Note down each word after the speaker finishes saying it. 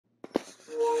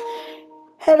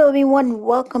Hello everyone,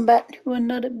 welcome back to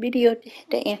another video. This is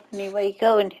the Anthony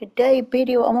Waco. In today's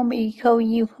video, I'm going to be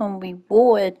showing you some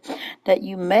rewards that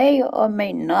you may or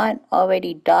may not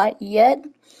already got yet.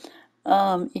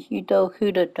 If you go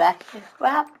to the Dragon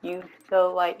Wrap, you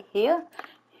go right here.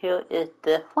 Here is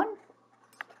this one.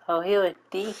 So here is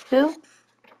these two.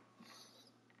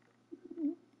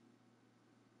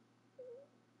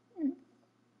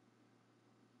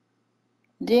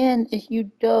 Then if you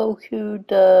go to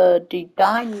the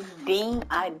Design Dean,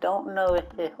 I don't know if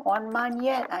it's on mine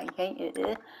yet. I think it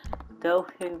is. Go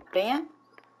to that.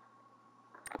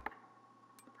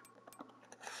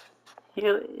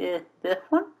 Here is this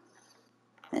one.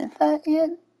 Is that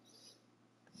it?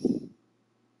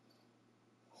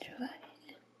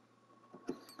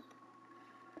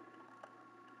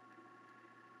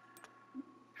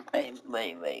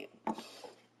 Wait. Let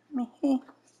me see.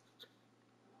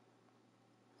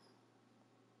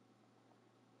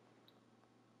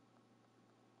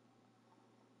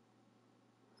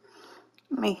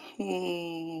 Let me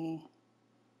see.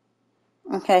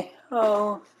 Okay,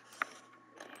 so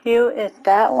here is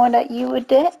that one that you would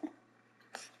get.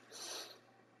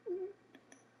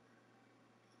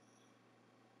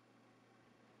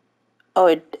 Oh,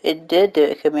 it did do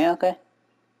it to me, okay.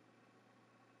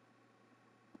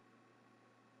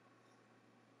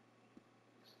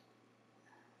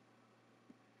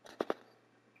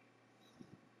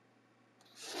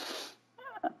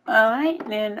 Alright,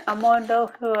 then I'm gonna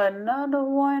go to another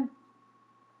one.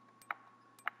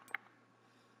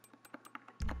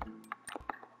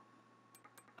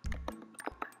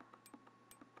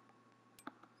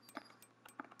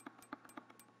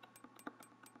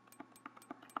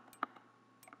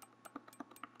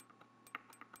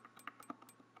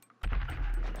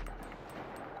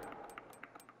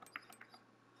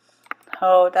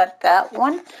 So that's that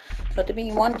one. So to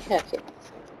be 1 second.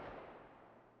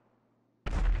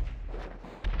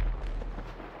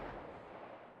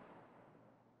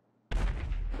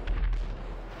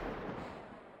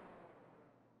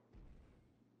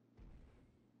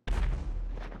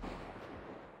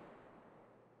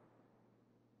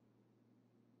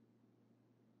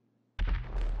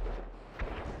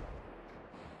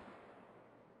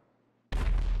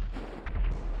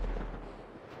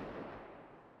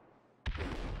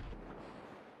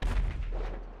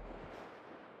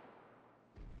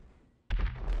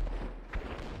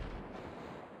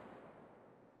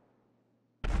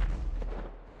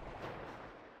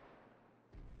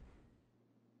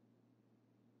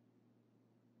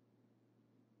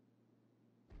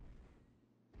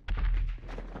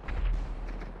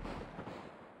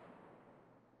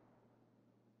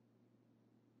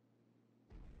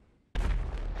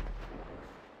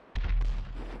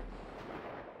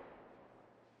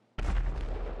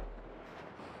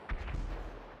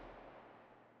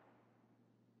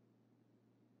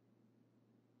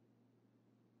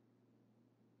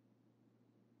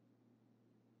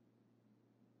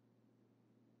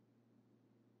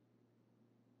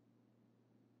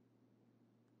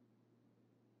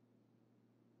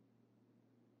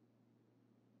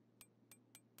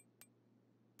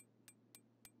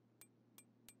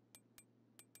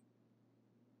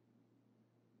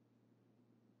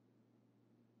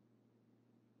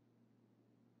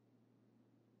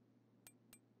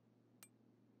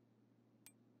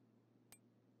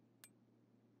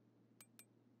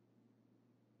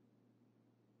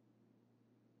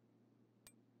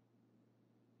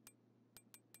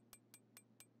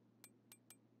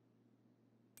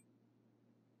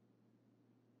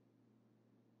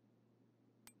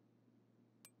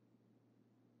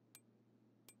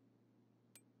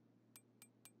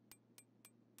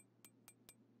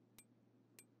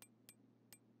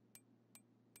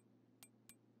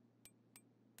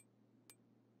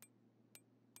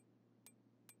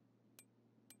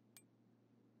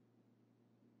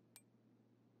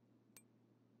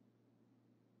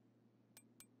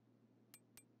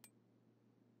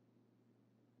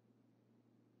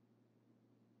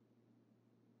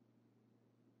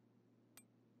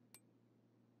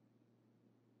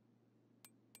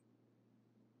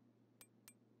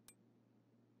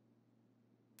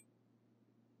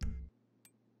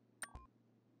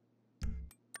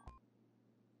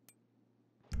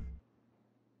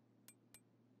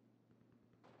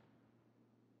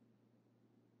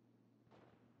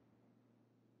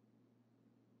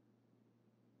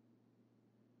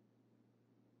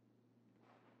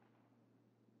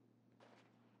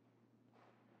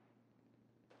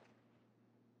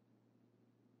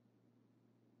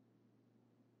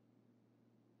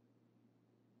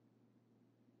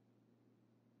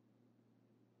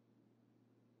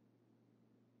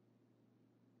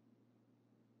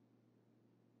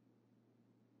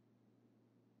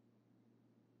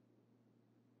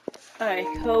 Alright,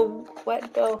 so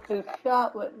what those who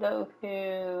shot, what those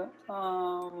who,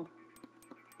 I'm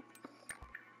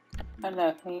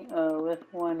not thinking which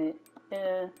one it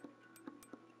is.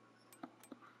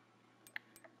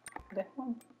 This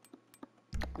one?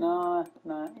 No, it's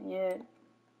not yet.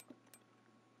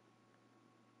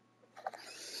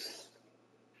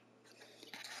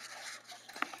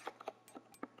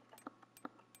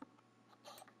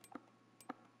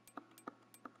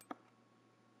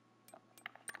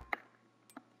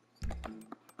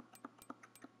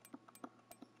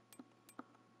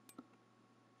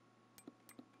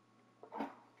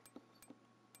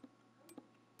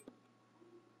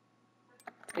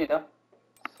 Yeah.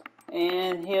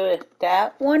 And here is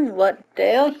that one, what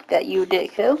else that you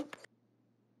did too.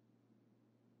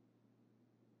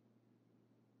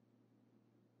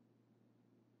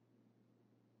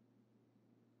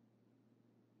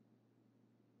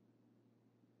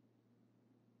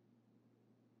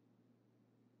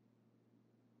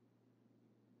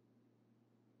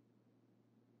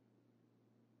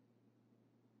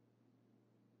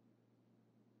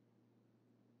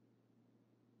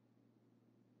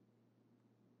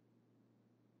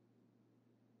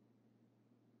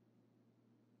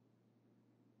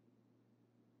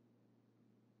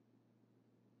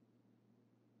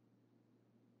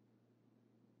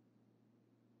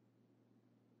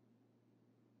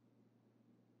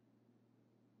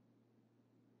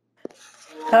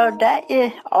 So that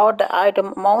is all the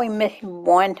item. I'm only missing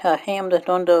one. Her ham just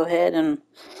gonna go ahead and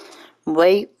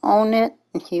wait on it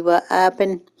and see what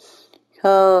happens.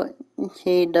 So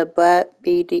see the black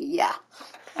BD, yeah.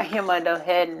 I hear my go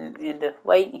ahead and just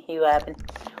wait and see what happens.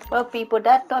 Well, people,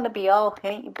 that's gonna be all.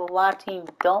 Thank you for watching.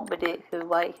 Don't forget to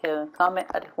like, share, and comment.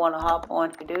 I just wanna hop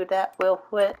on to do that real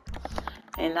quick,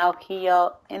 and I'll see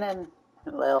y'all in a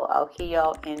I'll see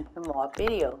y'all in some more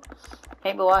videos.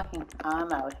 Thank you for watching.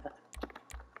 I'm out.